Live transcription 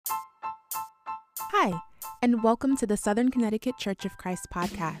Hi, and welcome to the Southern Connecticut Church of Christ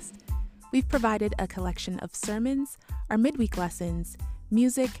podcast. We've provided a collection of sermons, our midweek lessons,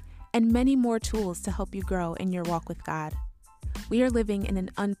 music, and many more tools to help you grow in your walk with God. We are living in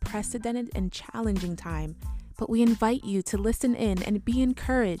an unprecedented and challenging time, but we invite you to listen in and be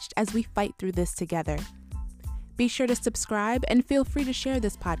encouraged as we fight through this together. Be sure to subscribe and feel free to share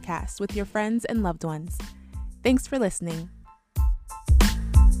this podcast with your friends and loved ones. Thanks for listening.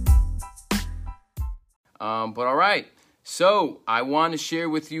 But all right, so I want to share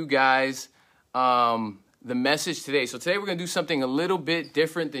with you guys the message today. So today we're going to do something a little bit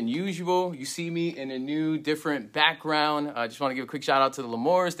different than usual. You see me in a new, different background. I just want to give a quick shout out to the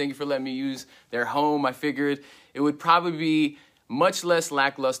Lamores. Thank you for letting me use their home. I figured it would probably be much less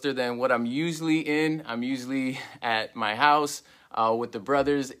lackluster than what I'm usually in. I'm usually at my house with the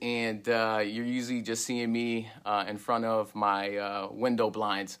brothers, and you're usually just seeing me in front of my window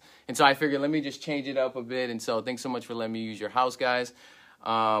blinds. And so I figured, let me just change it up a bit. And so thanks so much for letting me use your house, guys.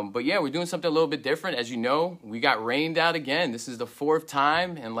 But yeah, we're doing something a little bit different. As you know, we got rained out again. This is the fourth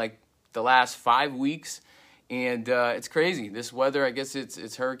time in like the last 5 weeks. And it's crazy. This weather, I guess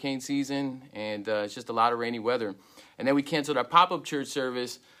it's hurricane season, and it's just a lot of rainy weather. And then we canceled our pop-up church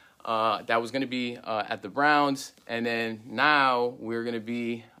service that was going to be at the Browns. And then now we're going to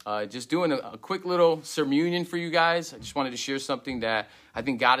be just doing a quick little sermon for you guys. I just wanted to share something that I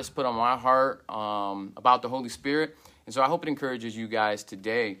think God has put on my heart about the Holy Spirit. And so I hope it encourages you guys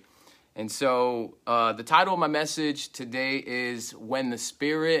today. And so the title of my message today is When the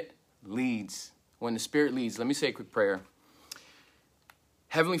Spirit Leads. When the Spirit Leads. Let me say a quick prayer.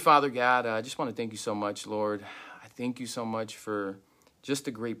 Heavenly Father God, I just want to thank you so much, Lord. I thank you so much for just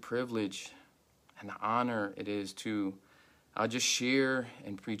the great privilege and the honor it is to just share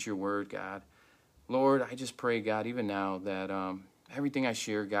and preach your word, God. Lord, I just pray, God, even now that everything I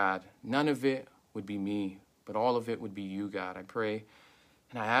share, God, none of it would be me, but all of it would be you, God. I pray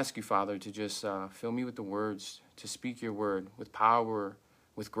and I ask you, Father, to just fill me with the words, to speak your word with power,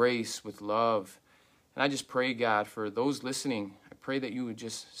 with grace, with love. And I just pray, God, for those listening, I pray that you would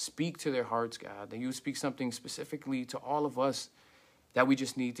just speak to their hearts, God, that you would speak something specifically to all of us that we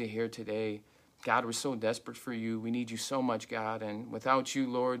just need to hear today. God, we're so desperate for you. We need you so much, God. And without you,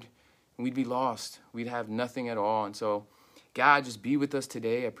 Lord, we'd be lost. We'd have nothing at all. And so, God, just be with us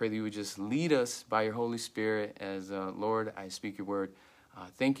today. I pray that you would just lead us by your Holy Spirit as, Lord, I speak your word.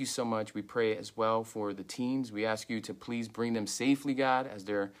 Thank you so much. We pray as well for the teens. We ask you to please bring them safely, God, as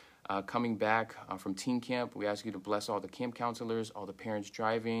they're coming back from teen camp. We ask you to bless all the camp counselors, all the parents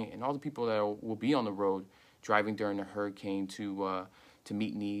driving, and all the people that will be on the road driving during the hurricane to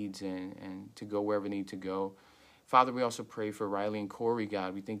meet needs and to go wherever they need to go. Father, we also pray for Riley and Corey,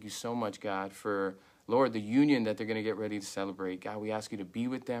 God. We thank you so much, God, for, Lord, the union that they're going to get ready to celebrate. God, we ask you to be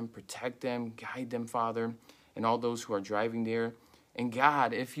with them, protect them, guide them, Father, and all those who are driving there. And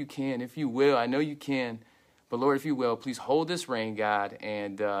God, if you can, if you will, I know you can, but Lord, if you will, please hold this rain, God,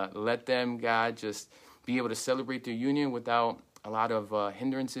 and let them, God, just be able to celebrate their union without a lot of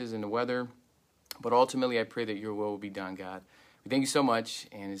hindrances in the weather. But ultimately, I pray that your will be done, God. We thank you so much,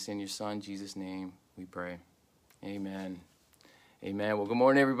 and it's in your Son, Jesus' name, we pray. Amen. Amen. Well, good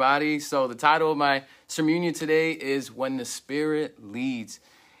morning, everybody. So the title of my sermon today is When the Spirit Leads.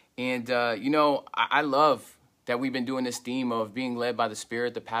 And, I love that we've been doing this theme of being led by the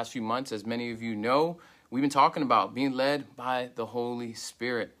Spirit the past few months. As many of you know, we've been talking about being led by the Holy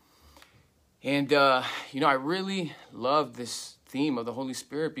Spirit. And, I really love this theme of the Holy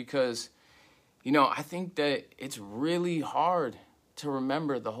Spirit because I think that it's really hard to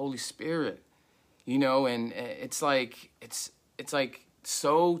remember the Holy Spirit, and it's like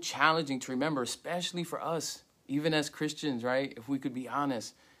so challenging to remember, especially for us, even as Christians, right? If we could be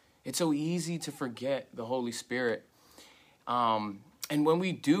honest, it's so easy to forget the Holy Spirit. And when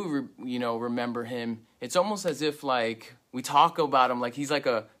we do, remember him, it's almost as if like we talk about him like he's like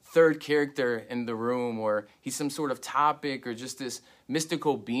a third character in the room, or he's some sort of topic, or just this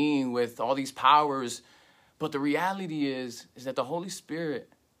mystical being with all these powers. But the reality is that the Holy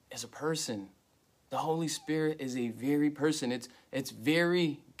Spirit is a person. The Holy Spirit is a very person. It's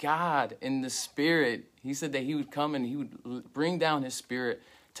very God in the Spirit. He said that he would come and he would bring down his Spirit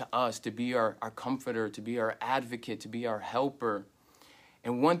to us to be our comforter, to be our advocate, to be our helper.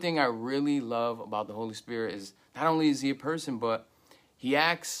 And one thing I really love about the Holy Spirit is not only is he a person, but he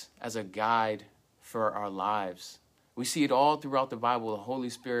acts as a guide for our lives. We see it all throughout the Bible, the Holy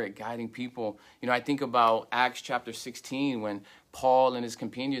Spirit guiding people. I think about Acts chapter 16 when Paul and his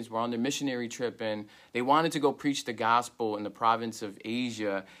companions were on their missionary trip and they wanted to go preach the gospel in the province of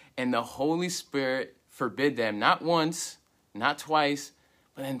Asia. And the Holy Spirit forbid them, not once, not twice,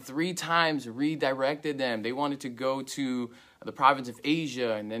 but then 3 times redirected them. They wanted to go to the province of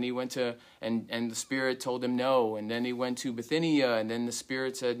Asia, and then he went to, and the Spirit told him no, and then he went to Bithynia, and then the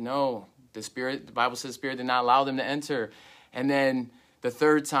Spirit said no. The Bible says the Spirit did not allow them to enter. And then the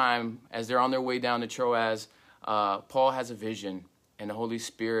 3rd time, as they're on their way down to Troas, Paul has a vision, and the Holy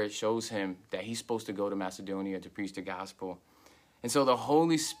Spirit shows him that he's supposed to go to Macedonia to preach the gospel. And so the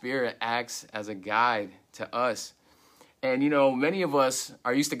Holy Spirit acts as a guide to us. And, many of us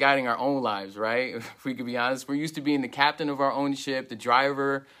are used to guiding our own lives, right? If we could be honest, we're used to being the captain of our own ship, the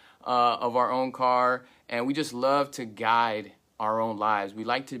driver of our own car, and we just love to guide our own lives. We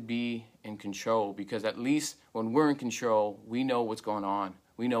like to be in control because at least when we're in control, we know what's going on.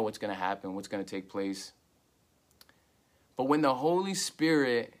 We know what's going to happen, what's going to take place. But when the Holy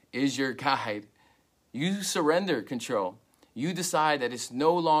Spirit is your guide, you surrender control. You decide that it's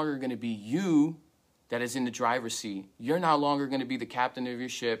no longer going to be you that is in the driver's seat. You're no longer going to be the captain of your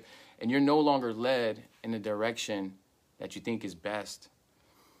ship, and you're no longer led in the direction that you think is best.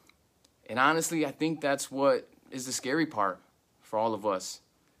 And honestly, I think that's what is the scary part for all of us,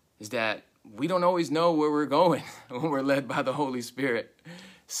 is that we don't always know where we're going when we're led by the Holy Spirit.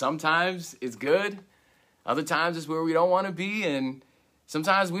 Sometimes it's good. Other times it's where we don't want to be, and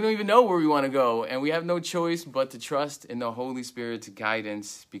sometimes we don't even know where we want to go, and we have no choice but to trust in the Holy Spirit's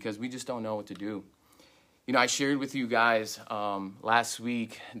guidance because we just don't know what to do. I shared with you guys last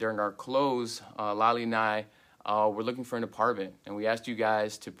week during our close, Lali and I were looking for an apartment, and we asked you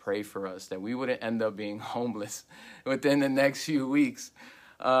guys to pray for us that we wouldn't end up being homeless within the next few weeks.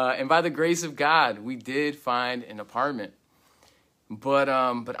 And by the grace of God, we did find an apartment. But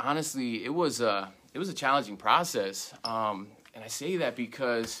honestly, it was a challenging process. And I say that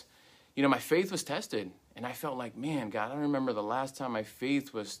because, my faith was tested. And I felt like, man, God, I don't remember the last time my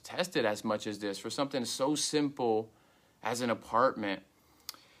faith was tested as much as this for something so simple as an apartment.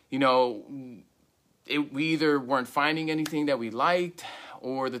 We either weren't finding anything that we liked,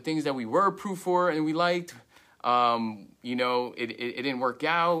 or the things that we were approved for and we liked, it didn't work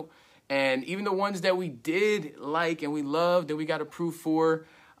out. And even the ones that we did like and we loved and we got approved for,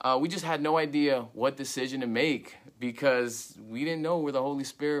 we just had no idea what decision to make because we didn't know where the Holy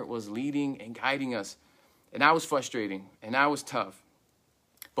Spirit was leading and guiding us. And that was frustrating, and that was tough.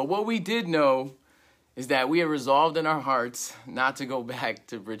 But what we did know is that we had resolved in our hearts not to go back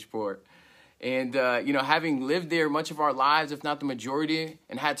to Bridgeport. And, having lived there much of our lives, if not the majority,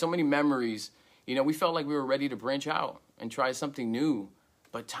 and had so many memories, we felt like we were ready to branch out and try something new.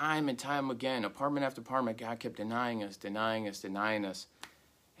 But time and time again, apartment after apartment, God kept denying us.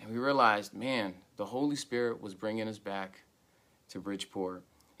 And we realized, man, the Holy Spirit was bringing us back to Bridgeport.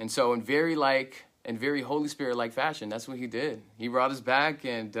 And so in very Holy Spirit-like fashion, that's what he did. He brought us back,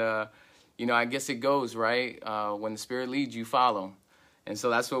 and, I guess it goes, right? When the Spirit leads, you follow. And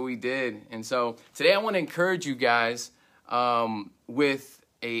so that's what we did. And so today I want to encourage you guys with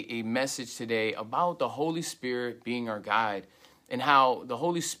a message today about the Holy Spirit being our guide and how the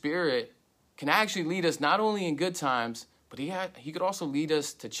Holy Spirit can actually lead us not only in good times, but he could also lead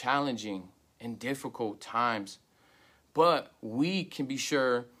us to challenging and difficult times. But we can be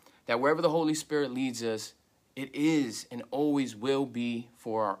sure that wherever the Holy Spirit leads us, it is and always will be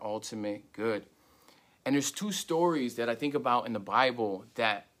for our ultimate good. And there's 2 stories that I think about in the Bible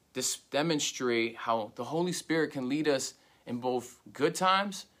that demonstrate how the Holy Spirit can lead us in both good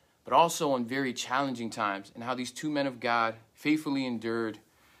times, but also in very challenging times, and how these 2 men of God faithfully endured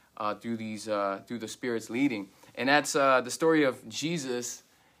through the Spirit's leading. And that's the story of Jesus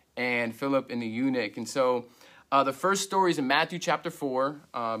and Philip and the eunuch. And so the first story is in Matthew chapter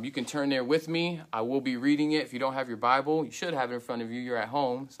 4. You can turn there with me. I will be reading it. If you don't have your Bible, you should have it in front of you. You're at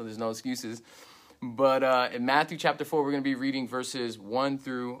home, so there's no excuses. But in Matthew chapter 4, we're going to be reading verses 1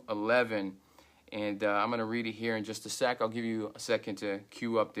 through 11. And I'm going to read it here in just a sec. I'll give you a second to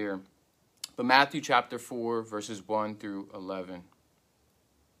cue up there. But Matthew chapter 4, verses 1 through 11.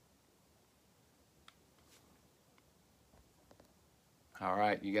 All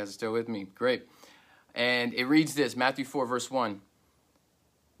right, you guys are still with me? Great. And it reads this, Matthew 4, verse 1.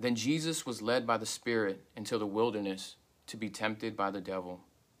 Then Jesus was led by the Spirit into the wilderness to be tempted by the devil.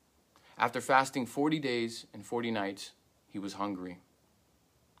 After fasting 40 days and 40 nights, he was hungry.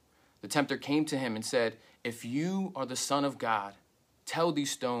 The tempter came to him and said, "If you are the Son of God, tell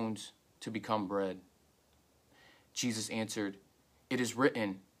these stones to become bread." Jesus answered, "It is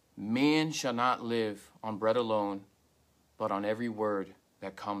written, man shall not live on bread alone, but on every word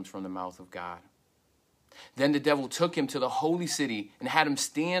that comes from the mouth of God." Then the devil took him to the holy city and had him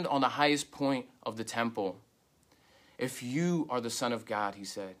stand on the highest point of the temple. "If you are the Son of God," he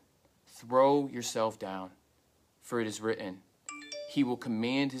said, "throw yourself down, for it is written, he will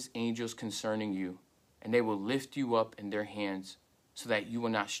command his angels concerning you, and they will lift you up in their hands so that you will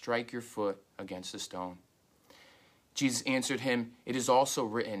not strike your foot against a stone. Jesus answered him, it is also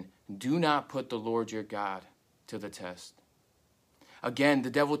written, do not put the Lord your God to the test. Again, the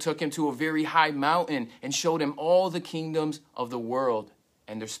devil took him to a very high mountain and showed him all the kingdoms of the world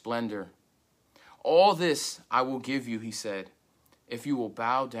and their splendor. All this I will give you, he said, if you will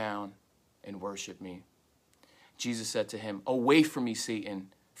bow down and worship me. Jesus said to him, away from me, Satan,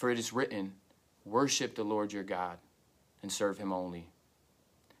 for it is written, worship the Lord your God and serve him only.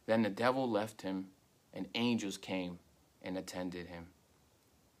 Then the devil left him, and angels came and attended him.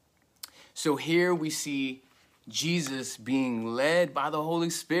 So here we see Jesus being led by the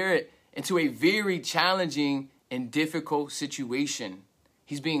Holy Spirit into a very challenging and difficult situation.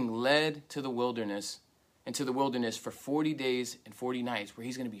 He's being led to the wilderness, for 40 days and 40 nights, where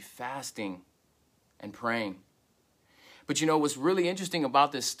he's going to be fasting and praying. But you know, what's really interesting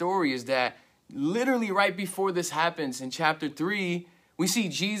about this story is that literally right before this happens in chapter 3, we see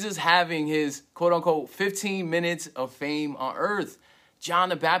Jesus having his quote-unquote 15 minutes of fame on earth. John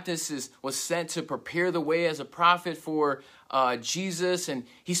the Baptist was sent to prepare the way as a prophet for Jesus, and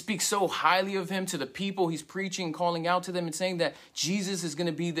he speaks so highly of him to the people. He's preaching, calling out to them and saying that Jesus is going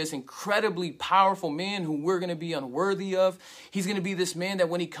to be this incredibly powerful man who we're going to be unworthy of. He's going to be this man that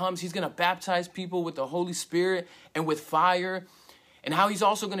when he comes, he's going to baptize people with the Holy Spirit and with fire, and how he's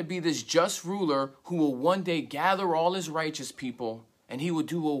also going to be this just ruler who will one day gather all his righteous people, and he will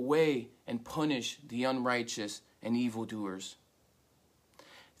do away and punish the unrighteous and evildoers.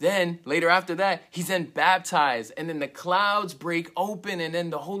 Then, later after that, he's then baptized, and then the clouds break open, and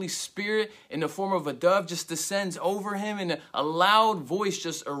then the Holy Spirit in the form of a dove just descends over him, and a loud voice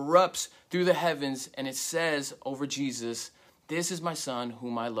just erupts through the heavens, and it says over Jesus, this is my Son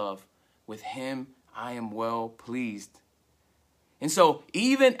whom I love. With him I am well pleased. And so,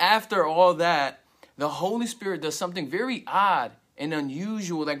 even after all that, the Holy Spirit does something very odd and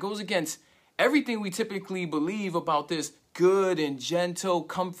unusual that goes against everything we typically believe about this good and gentle,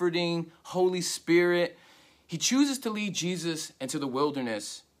 comforting Holy Spirit. He chooses to lead Jesus into the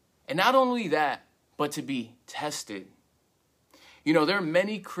wilderness. And not only that, but to be tested. You know, there are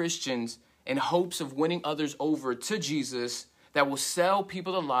many Christians in hopes of winning others over to Jesus that will sell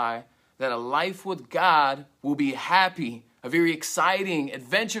people the lie that a life with God will be happy, a very exciting,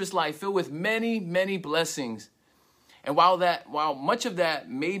 adventurous life filled with many, many blessings. And while much of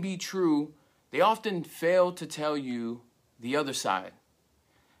that may be true, they often fail to tell you the other side.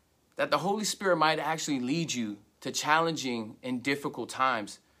 That the Holy Spirit might actually lead you to challenging and difficult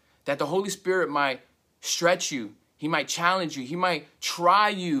times. That the Holy Spirit might stretch you. He might challenge you. He might try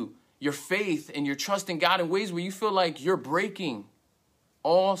you, your faith and your trust in God in ways where you feel like you're breaking.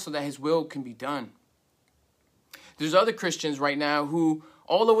 All so that his will can be done. There's other Christians right now who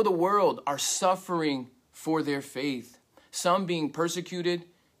all over the world are suffering for their faith. Some being persecuted,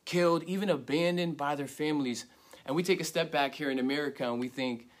 killed, even abandoned by their families. And we take a step back here in America and we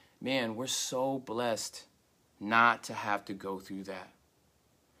think, man, we're so blessed not to have to go through that.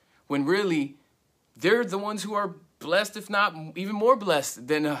 When really, they're the ones who are blessed, if not even more blessed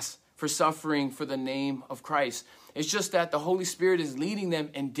than us, for suffering for the name of Christ. It's just that the Holy Spirit is leading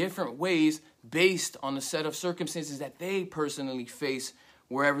them in different ways based on the set of circumstances that they personally face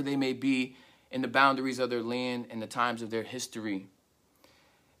wherever they may be in the boundaries of their land and the times of their history.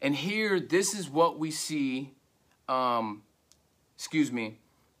 And here, this is what we see.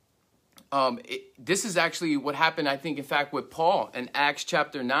 This is actually what happened, I think, in fact, with Paul in Acts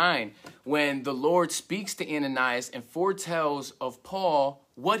chapter 9, when the Lord speaks to Ananias and foretells of Paul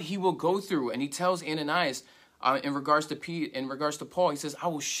what he will go through. And he tells Ananias, in regards to Paul, he says, I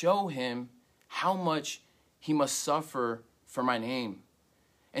will show him how much he must suffer for my name.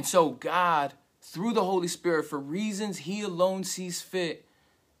 And so God, through the Holy Spirit, for reasons he alone sees fit,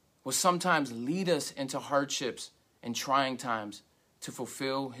 will sometimes lead us into hardships and trying times to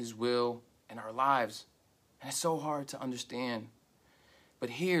fulfill his will in our lives. And it's so hard to understand.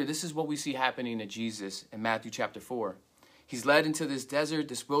 But here, this is what we see happening to Jesus in Matthew chapter 4. He's led into this desert,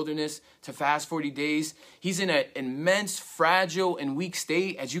 this wilderness, to fast 40 days. He's in an immense, fragile, and weak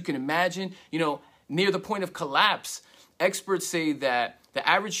state, as you can imagine, near the point of collapse. Experts say that the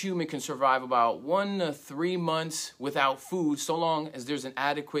average human can survive about 1 to 3 months without food, so long as there's an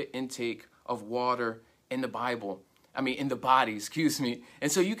adequate intake of water in the body,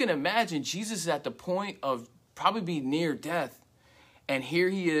 And so you can imagine Jesus is at the point of probably be near death. And here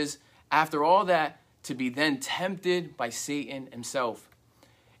he is, after all that, to be then tempted by Satan himself.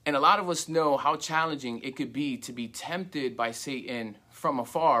 And a lot of us know how challenging it could be to be tempted by Satan from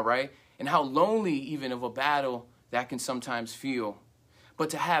afar, right? And how lonely even of a battle that can sometimes feel. But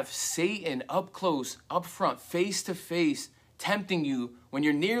to have Satan up close, up front, face to face, tempting you when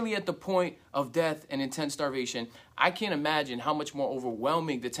you're nearly at the point of death and intense starvation, I can't imagine how much more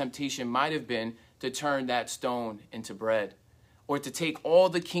overwhelming the temptation might have been to turn that stone into bread, or to take all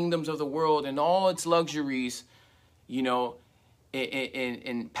the kingdoms of the world and all its luxuries,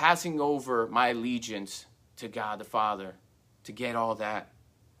 in passing over my allegiance to God the Father, to get all that.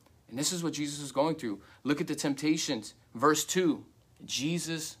 And this is what Jesus was going through. Look at the temptations. Verse 2,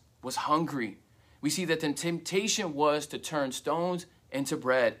 Jesus was hungry. We see that the temptation was to turn stones into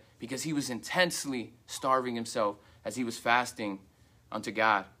bread because he was intensely starving himself as he was fasting unto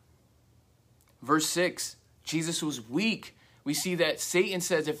God. Verse 6, Jesus was weak. We see that Satan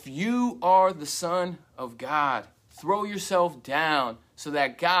says, if you are the Son of God, throw yourself down so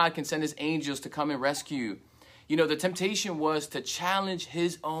that God can send his angels to come and rescue you. The temptation was to challenge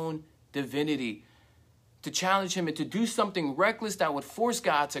his own divinity, to challenge him and to do something reckless that would force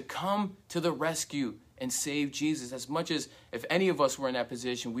God to come to the rescue and save Jesus. As much as if any of us were in that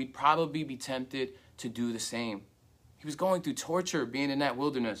position, we'd probably be tempted to do the same. He was going through torture being in that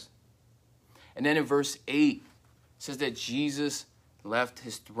wilderness. And then in verse 8, it says that Jesus left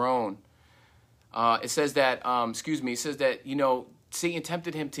his throne. It says that, Satan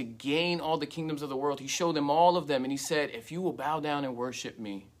tempted him to gain all the kingdoms of the world. He showed him all of them. And he said, if you will bow down and worship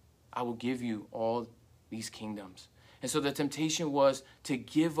me, I will give you all these kingdoms. And so the temptation was to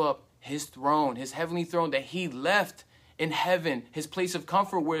give up his throne, his heavenly throne that he left in heaven, his place of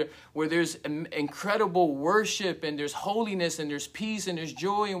comfort where there's incredible worship and there's holiness and there's peace and there's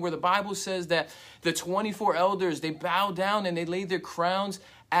joy, and where the Bible says that the 24 elders, they bow down and they lay their crowns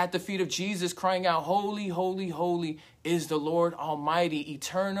at the feet of Jesus, crying out, holy, holy, holy is the Lord Almighty,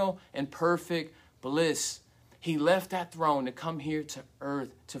 eternal and perfect bliss. He left that throne to come here to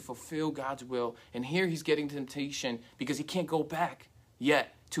earth to fulfill God's will. And here he's getting temptation because he can't go back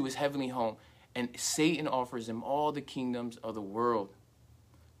yet to his heavenly home. And Satan offers him all the kingdoms of the world.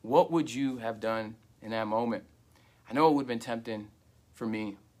 What would you have done in that moment? I know it would have been tempting for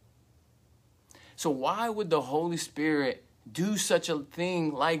me. So why would the Holy Spirit do such a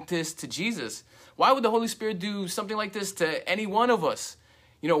thing like this to Jesus? Why would the Holy Spirit do something like this to any one of us?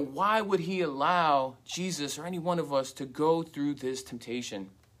 Why would he allow Jesus or any one of us to go through this temptation?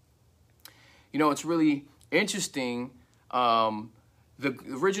 It's really interesting. The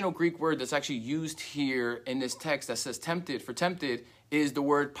original Greek word that's actually used here in this text that says tempted is the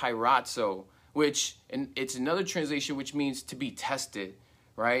word pyrazo, which, and it's another translation which means to be tested,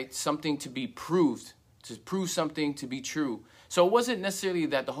 right? Something to be proved, to prove something to be true. So it wasn't necessarily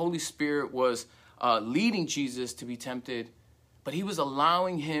that the Holy Spirit was leading Jesus to be tempted, but he was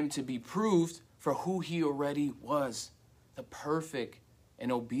allowing him to be proved for who he already was, the perfect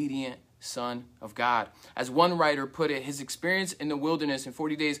and obedient Son of God. As one writer put it, his experience in the wilderness in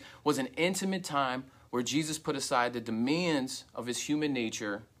 40 days was an intimate time where Jesus put aside the demands of his human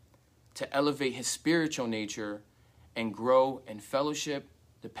nature to elevate his spiritual nature and grow in fellowship,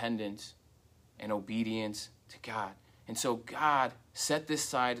 dependence, and obedience to God. And so God set this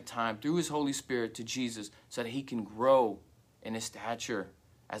side of time through his Holy Spirit to Jesus so that he can grow in his stature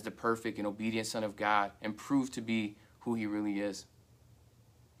as the perfect and obedient Son of God and prove to be who he really is.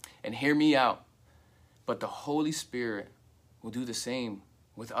 And hear me out, but the Holy Spirit will do the same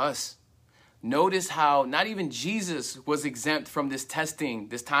with us. Notice how not even Jesus was exempt from this testing,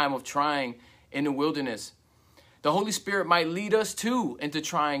 this time of trying in the wilderness. The Holy Spirit might lead us too into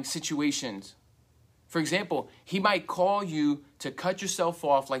trying situations. For example, he might call you to cut yourself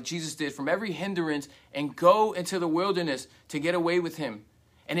off like Jesus did from every hindrance and go into the wilderness to get away with him.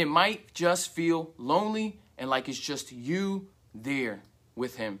 And it might just feel lonely and like it's just you there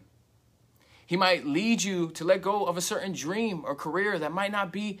with him. He might lead you to let go of a certain dream or career that might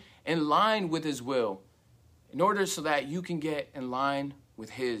not be in line with his will, in order so that you can get in line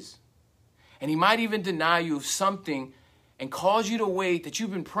with his. And he might even deny you of something and cause you to wait that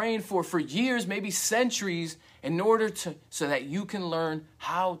you've been praying for years, maybe centuries, in order so that you can learn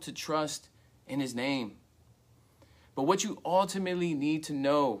how to trust in his name. But what you ultimately need to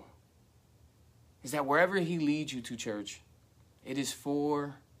know is that wherever he leads you to, church, it is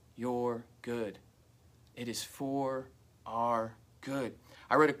for your good. It is for our good.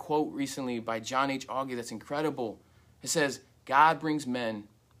 I read a quote recently by John H. Augie that's incredible. It says, God brings men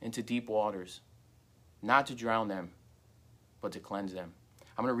into deep waters, not to drown them, but to cleanse them.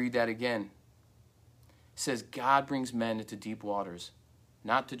 I'm going to read that again. It says, God brings men into deep waters,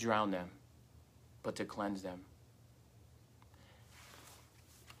 not to drown them, but to cleanse them.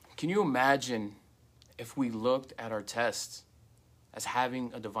 Can you imagine if we looked at our tests as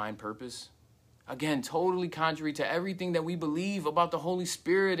having a divine purpose, Again, totally contrary to everything that we believe about the Holy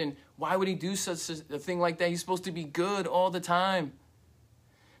Spirit. And why would he do such a thing like that? He's supposed to be good all the time.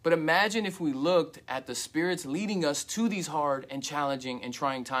 But imagine if we looked at the Spirit's leading us to these hard and challenging and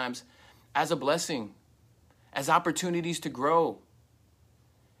trying times as a blessing, as opportunities to grow,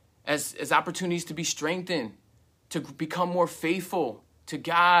 as opportunities to be strengthened, to become more faithful to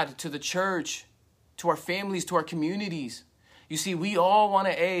God, to the church, to our families, to our communities. You see, we all want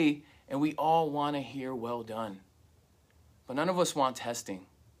an A and we all want to hear well done. But none of us want testing.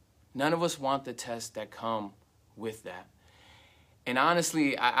 None of us want the tests that come with that. And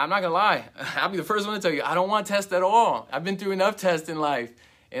honestly, I'm not going to lie. I'll be the first one to tell you, I don't want tests at all. I've been through enough tests in life.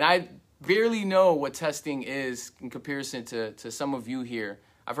 And I barely know what testing is in comparison to some of you here.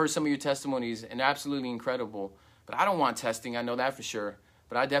 I've heard some of your testimonies, and they're absolutely incredible. But I don't want testing, I know that for sure.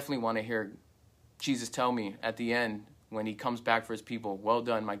 But I definitely want to hear Jesus tell me at the end when he comes back for his people, well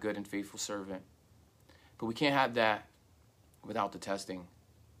done, my good and faithful servant. But we can't have that without the testing.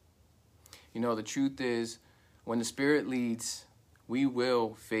 You know, the truth is, when the Spirit leads, we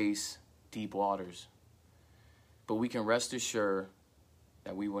will face deep waters. But we can rest assured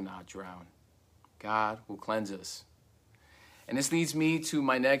that we will not drown. God will cleanse us. And this leads me to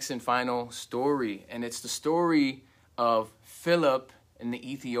my next and final story. And it's the story of Philip and the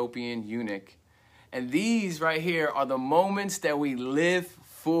Ethiopian eunuch. And these right here are the moments that we live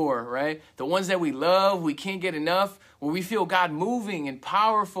for, right? The ones that we love, we can't get enough, where we feel God moving in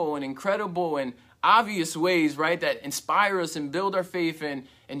powerful and incredible and obvious ways, right? That inspire us and build our faith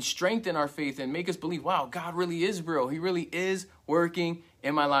and strengthen our faith and make us believe, wow, God really is real. He really is working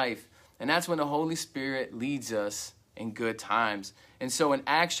in my life. And that's when the Holy Spirit leads us in good times. And so in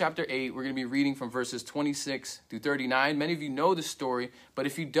Acts chapter 8, we're going to be reading from verses 26 through 39. Many of you know the story, but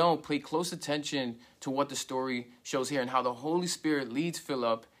if you don't, pay close attention to what the story shows here and how the Holy Spirit leads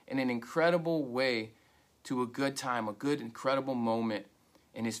Philip in an incredible way to a good time, a good, incredible moment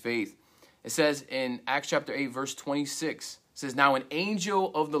in his faith. It says in Acts chapter 8, verse 26, it says, now an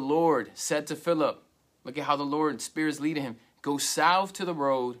angel of the Lord said to Philip, look at how the Lord Spirit is leading him, go south to the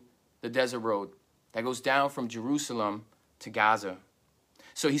road, the desert road, that goes down from Jerusalem to Gaza.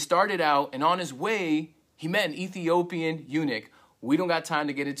 So he started out, and on his way, he met an Ethiopian eunuch. We don't got time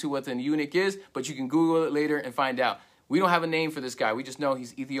to get into what an eunuch is, but you can Google it later and find out. We don't have a name for this guy. We just know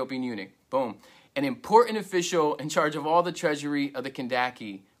he's Ethiopian eunuch. Boom. An important official in charge of all the treasury of the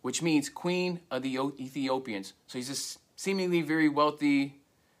Kandake, which means queen of the Ethiopians. So he's a seemingly very wealthy,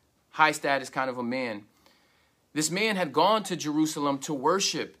 high status kind of a man. This man had gone to Jerusalem to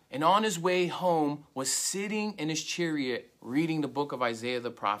worship, and on his way home was sitting in his chariot reading the book of Isaiah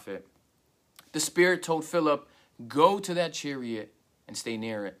the prophet. The Spirit told Philip, go to that chariot and stay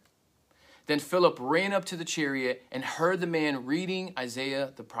near it. Then Philip ran up to the chariot and heard the man reading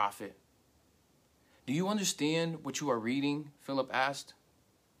Isaiah the prophet. Do you understand what you are reading? Philip asked.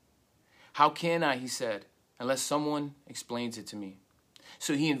 How can I, he said, unless someone explains it to me.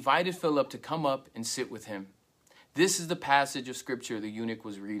 So he invited Philip to come up and sit with him. This is the passage of scripture the eunuch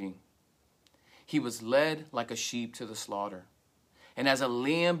was reading. He was led like a sheep to the slaughter, and as a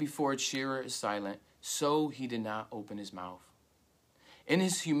lamb before its shearer is silent, so he did not open his mouth. In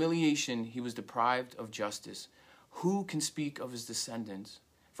his humiliation, he was deprived of justice. Who can speak of his descendants?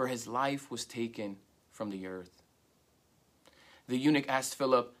 For his life was taken from the earth. The eunuch asked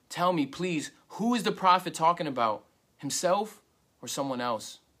Philip, tell me, please, who is the prophet talking about? Himself or someone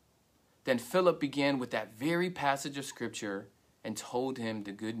else? Then Philip began with that very passage of scripture and told him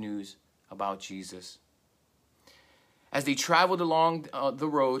the good news about Jesus. As they traveled along the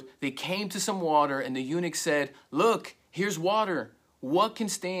road, they came to some water, and the eunuch said, look, here's water. What can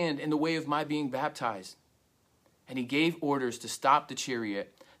stand in the way of my being baptized? And he gave orders to stop the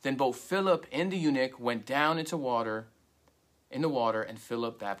chariot. Then both Philip and the eunuch went down into the water, and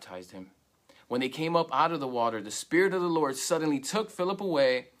Philip baptized him. When they came up out of the water, the Spirit of the Lord suddenly took Philip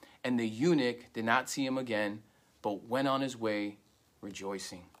away, and the eunuch did not see him again, but went on his way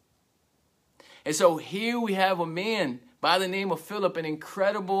rejoicing. And so here we have a man by the name of Philip, an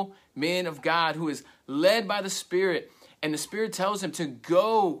incredible man of God who is led by the Spirit. And the Spirit tells him to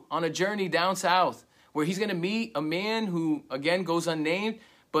go on a journey down south where he's going to meet a man who, again, goes unnamed,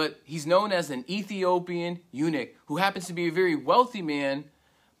 but he's known as an Ethiopian eunuch who happens to be a very wealthy man,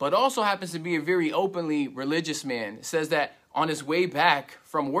 but also happens to be a very openly religious man. It says that on his way back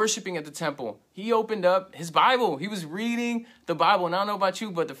from worshiping at the temple, he opened up his Bible. He was reading the Bible. And I don't know about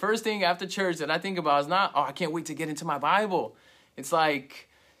you, but the first thing after church that I think about is not, oh, I can't wait to get into my Bible. It's like,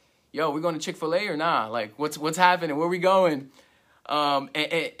 yo, we're going to Chick-fil-A or nah? Like, what's happening? Where are we going? But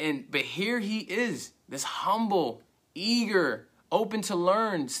here he is, this humble, eager, open to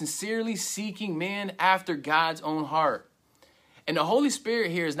learn, sincerely seeking man after God's own heart. And the Holy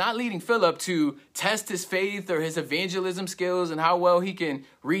Spirit here is not leading Philip to test his faith or his evangelism skills and how well he can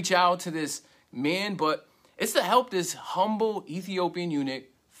reach out to this man, but it's to help this humble Ethiopian eunuch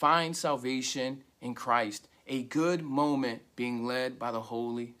find salvation in Christ, a good moment being led by the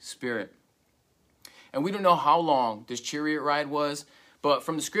Holy Spirit. And we don't know how long this chariot ride was, but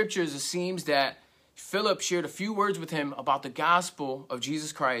from the scriptures, it seems that Philip shared a few words with him about the gospel of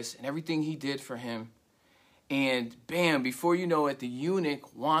Jesus Christ and everything he did for him. And bam, before you know it, the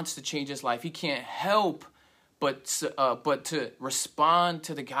eunuch wants to change his life. He can't help but to respond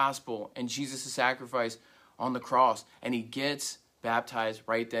to the gospel and Jesus' sacrifice on the cross. And he gets baptized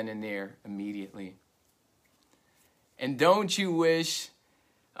right then and there immediately. And don't you wish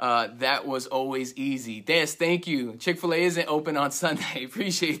that was always easy? Yes, thank you. Chick-fil-A isn't open on Sunday.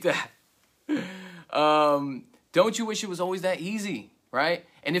 Appreciate that. Don't you wish it was always that easy, right?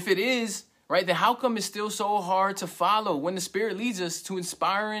 And if it is, right, then how come it's still so hard to follow when the Spirit leads us to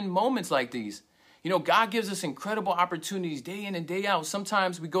inspiring moments like these? You know, God gives us incredible opportunities day in and day out.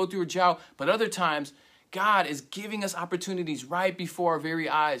 Sometimes we go through a drought, but other times God is giving us opportunities right before our very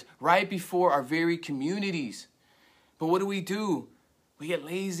eyes, right before our very communities. But what do? We get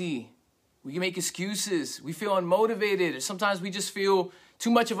lazy. We make excuses. We feel unmotivated. Or sometimes we just feel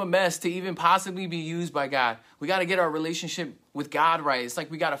too much of a mess to even possibly be used by God. We got to get our relationship with God right. It's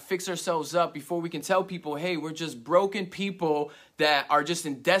like we got to fix ourselves up before we can tell people, hey, we're just broken people that are just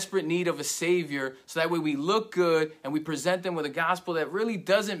in desperate need of a Savior. So that way we look good and we present them with a gospel that really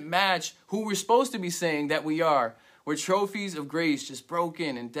doesn't match who we're supposed to be saying that we are. We're trophies of grace, just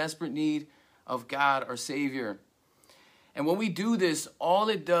broken in desperate need of God, our Savior. And when we do this, all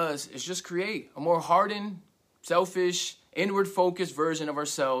it does is just create a more hardened, selfish, inward-focused version of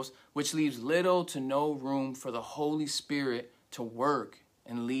ourselves, which leaves little to no room for the Holy Spirit to work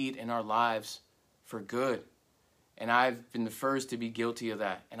and lead in our lives for good. And I've been the first to be guilty of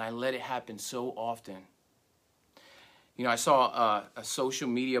that, and I let it happen so often. You know, I saw a social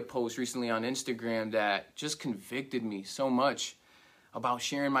media post recently on Instagram that just convicted me so much about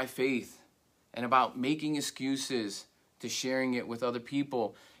sharing my faith and about making excuses to sharing it with other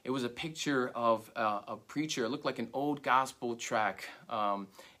people. It was a picture of a preacher. It looked like an old gospel track.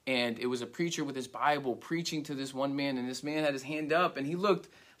 And it was a preacher with his Bible preaching to this one man. And this man had his hand up and he looked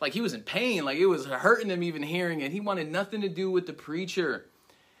like he was in pain. Like it was hurting him even hearing it. He wanted nothing to do with the preacher.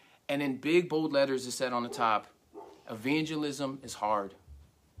 And in big, bold letters, it said on the top, evangelism is hard,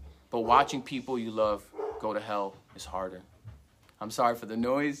 but watching people you love go to hell is harder. I'm sorry for the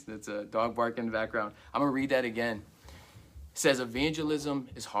noise. That's a dog barking in the background. I'm going to read that again. It says evangelism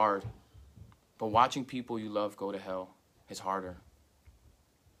is hard, but watching people you love go to hell is harder.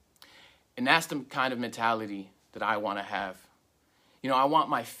 And that's the kind of mentality that I want to have. You know, I want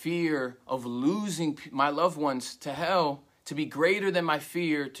my fear of losing my loved ones to hell to be greater than my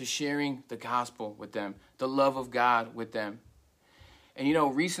fear to sharing the gospel with them, the love of God with them. And you know,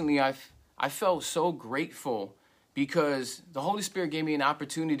 recently I felt so grateful because the Holy Spirit gave me an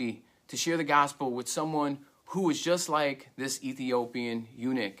opportunity to share the gospel with someone who was just like this Ethiopian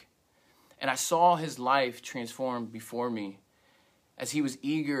eunuch. And I saw his life transform before me as he was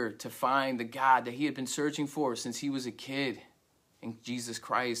eager to find the God that he had been searching for since he was a kid in Jesus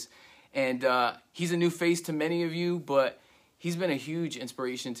Christ. And he's a new face to many of you, but he's been a huge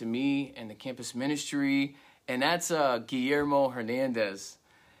inspiration to me and the campus ministry. And that's Guillermo Hernandez.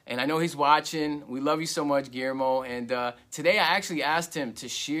 And I know he's watching. We love you so much, Guillermo. And today I actually asked him to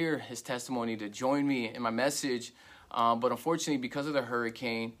share his testimony, to join me in my message. But unfortunately, because of the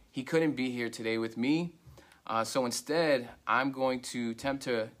hurricane, he couldn't be here today with me. So instead, I'm going to attempt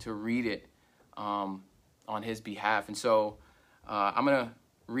to read it on his behalf. And so I'm going to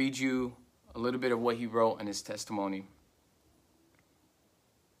read you a little bit of what he wrote in his testimony.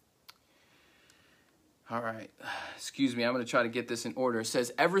 All right, excuse me, I'm going to try to get this in order. It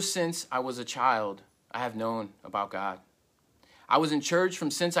says, ever since I was a child, I have known about God. I was in church from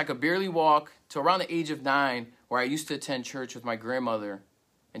since I could barely walk to around the age of 9, where I used to attend church with my grandmother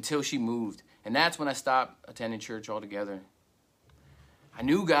until she moved. And that's when I stopped attending church altogether. I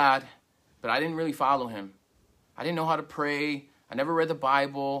knew God, but I didn't really follow him. I didn't know how to pray. I never read the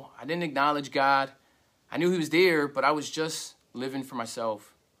Bible. I didn't acknowledge God. I knew he was there, but I was just living for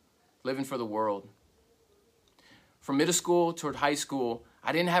myself, living for the world. From middle school toward high school,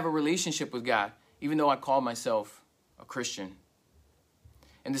 I didn't have a relationship with God, even though I called myself a Christian.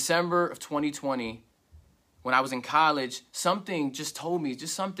 In December of 2020, when I was in college, something just told me,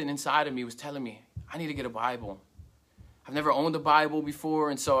 just something inside of me was telling me, I need to get a Bible. I've never owned a Bible before,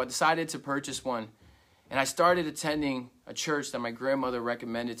 and so I decided to purchase one. And I started attending a church that my grandmother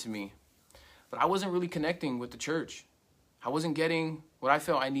recommended to me. But I wasn't really connecting with the church. I wasn't getting what I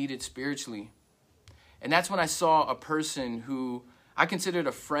felt I needed spiritually. And that's when I saw a person who I considered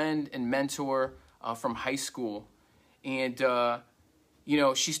a friend and mentor from high school. And,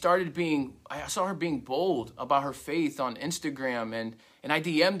 she started I saw her being bold about her faith on Instagram. And I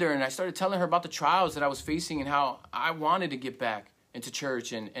DM'd her and I started telling her about the trials that I was facing and how I wanted to get back into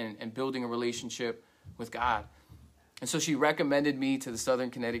church and building a relationship with God. And so she recommended me to the Southern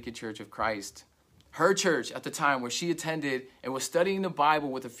Connecticut Church of Christ. Her church at the time where she attended and was studying the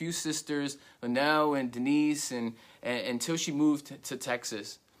Bible with a few sisters, Linnell and Denise, and until she moved to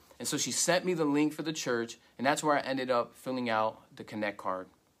Texas. And so she sent me the link for the church, and that's where I ended up filling out the Connect card.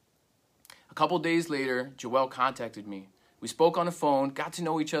 A couple days later, Joelle contacted me. We spoke on the phone, got to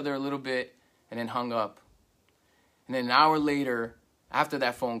know each other a little bit, and then hung up. And then an hour later, after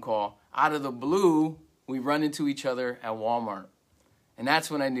that phone call, out of the blue, we run into each other at Walmart. And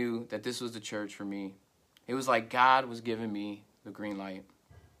that's when I knew that this was the church for me. It was like God was giving me the green light.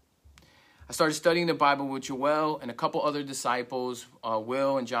 I started studying the Bible with Joelle and a couple other disciples,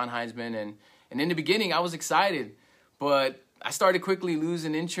 Will and John Heinzman. And in the beginning, I was excited, but I started quickly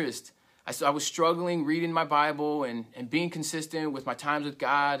losing interest. I was struggling reading my Bible and being consistent with my times with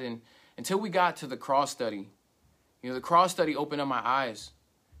God, and until we got to the cross study. The cross study opened up my eyes.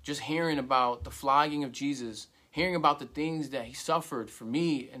 Just hearing about the flogging of Jesus, hearing about the things that he suffered for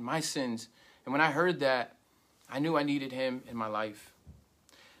me and my sins. And when I heard that, I knew I needed him in my life.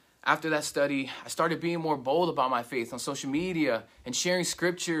 After that study, I started being more bold about my faith on social media and sharing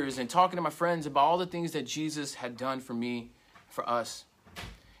scriptures and talking to my friends about all the things that Jesus had done for me, for us.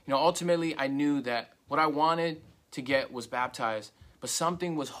 Ultimately, I knew that what I wanted to get was baptized, but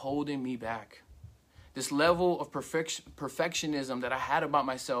something was holding me back. This level of perfectionism that I had about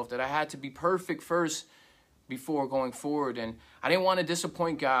myself, that I had to be perfect first before going forward. And I didn't want to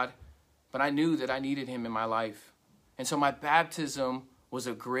disappoint God, but I knew that I needed him in my life. And so my baptism was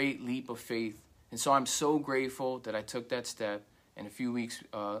a great leap of faith. And so I'm so grateful that I took that step and a few weeks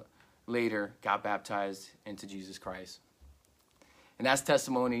later got baptized into Jesus Christ. And that's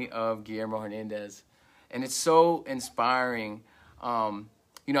testimony of Guillermo Hernandez. And it's so inspiring.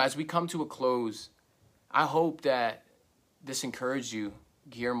 As we come to a close, I hope that this encouraged you,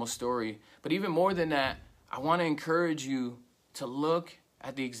 Guillermo's story. But even more than that, I want to encourage you to look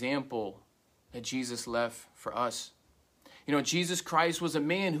at the example that Jesus left for us. Jesus Christ was a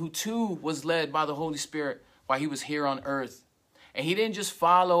man who too was led by the Holy Spirit while he was here on earth. And he didn't just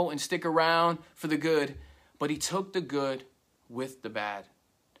follow and stick around for the good, but he took the good with the bad.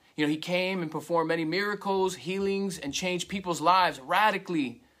 He came and performed many miracles, healings, and changed people's lives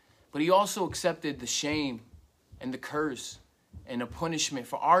radically. But he also accepted the shame and the curse and the punishment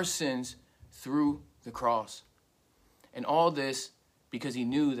for our sins through the cross. And all this because he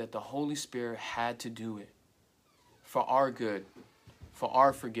knew that the Holy Spirit had to do it for our good, for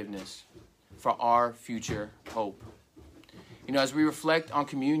our forgiveness, for our future hope. As we reflect on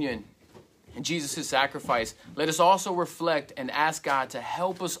communion and Jesus' sacrifice, let us also reflect and ask God to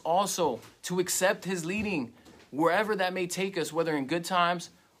help us also to accept his leading wherever that may take us, whether in good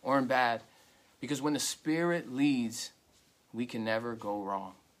times or in bad. Because when the Spirit leads, we can never go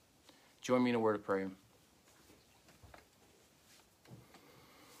wrong. Join me in a word of prayer.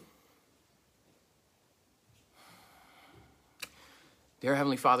 Dear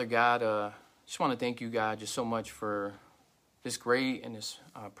Heavenly Father, God, just want to thank you, God, just so much for this great and this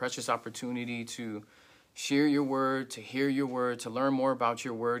precious opportunity to share your word, to hear your word, to learn more about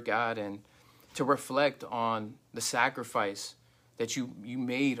your word, God, and to reflect on the sacrifice that you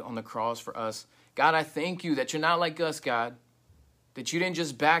made on the cross for us. God, I thank you that you're not like us, God, that you didn't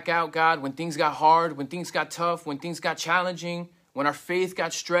just back out, God, when things got hard, when things got tough, when things got challenging, when our faith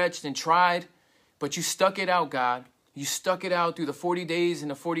got stretched and tried, but you stuck it out, God. You stuck it out through the 40 days and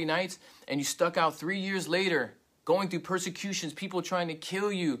the 40 nights, and you stuck out 3 years later, going through persecutions, people trying to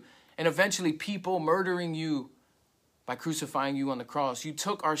kill you, and eventually people murdering you by crucifying you on the cross. You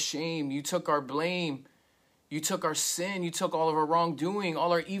took our shame, you took our blame, you took our sin, you took all of our wrongdoing,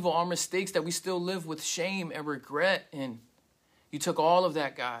 all our evil, our mistakes that we still live with shame and regret in. You took all of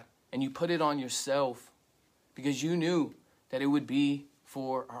that, God, and you put it on yourself because you knew that it would be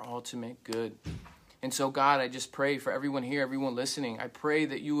for our ultimate good. And so, God, I just pray for everyone here, everyone listening. I pray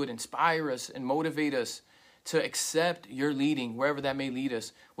that you would inspire us and motivate us to accept your leading, wherever that may lead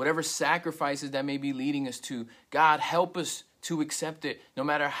us, whatever sacrifices that may be leading us to. God, help us to accept it, no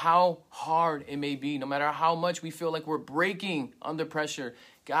matter how hard it may be, no matter how much we feel like we're breaking under pressure.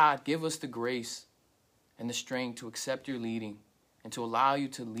 God, give us the grace and the strength to accept your leading and to allow you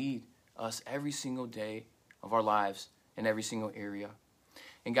to lead us every single day of our lives in every single area.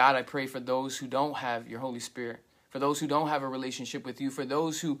 And God, I pray for those who don't have your Holy Spirit, for those who don't have a relationship with you, for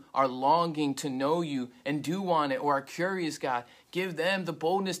those who are longing to know you and do want it or are curious, God, give them the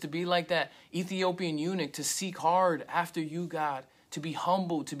boldness to be like that Ethiopian eunuch, to seek hard after you, God, to be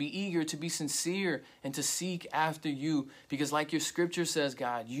humble, to be eager, to be sincere, and to seek after you. Because like your scripture says,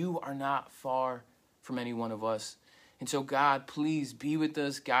 God, you are not far from any one of us. And so, God, please be with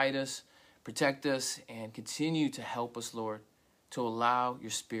us, guide us, protect us, and continue to help us, Lord, to allow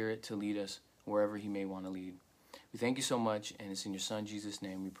your Spirit to lead us wherever he may want to lead. We thank you so much, and it's in your Son, Jesus'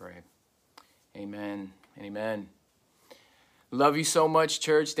 name, we pray. Amen and amen. Love you so much,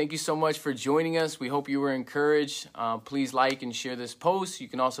 church. Thank you so much for joining us. We hope you were encouraged. Please like and share this post. You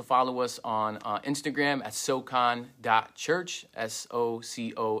can also follow us on Instagram at SoCon.church,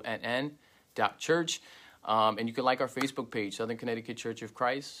 SOCONN.church. And you can like our Facebook page, Southern Connecticut Church of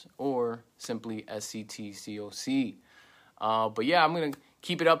Christ, or simply SCTCOC. But yeah, I'm going to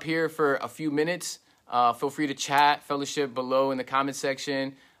keep it up here for a few minutes. Feel free to chat, fellowship below in the comment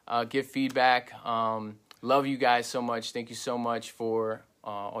section, give feedback. Love you guys so much. Thank you so much for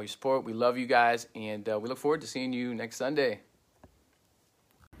all your support. We love you guys, and we look forward to seeing you next Sunday.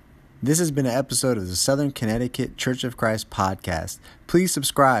 This has been an episode of the Southern Connecticut Church of Christ podcast. Please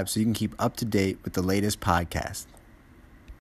subscribe so you can keep up to date with the latest podcast.